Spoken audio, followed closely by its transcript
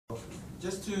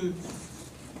Just to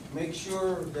make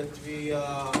sure that we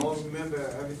all remember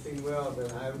everything well,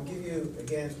 then I will give you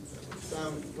again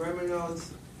some grammar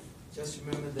notes. Just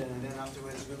remember them, and then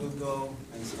afterwards we will go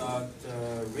and start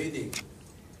reading.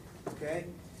 Okay?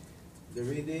 The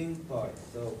reading part.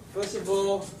 So first of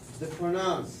all, the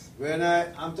pronouns. When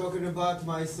I'm talking about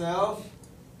myself,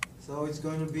 so it's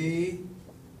going to be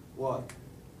what?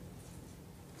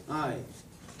 I,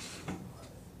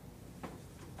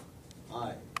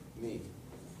 me.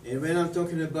 And when I'm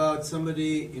talking about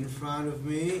somebody in front of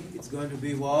me, it's going to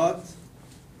be what?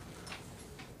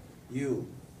 You.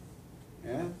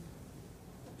 Yeah?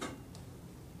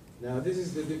 Now this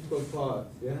is the difficult part,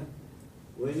 yeah?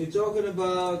 When you're talking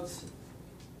about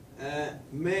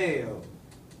male,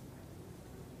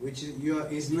 which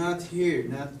is not here,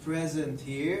 not present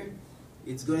here,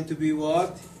 it's going to be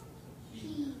what?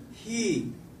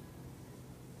 He.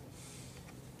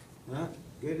 Huh?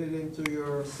 Get it into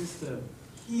your system.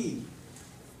 He.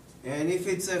 And if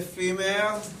it's a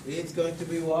female, it's going to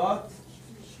be what?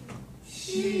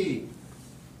 She.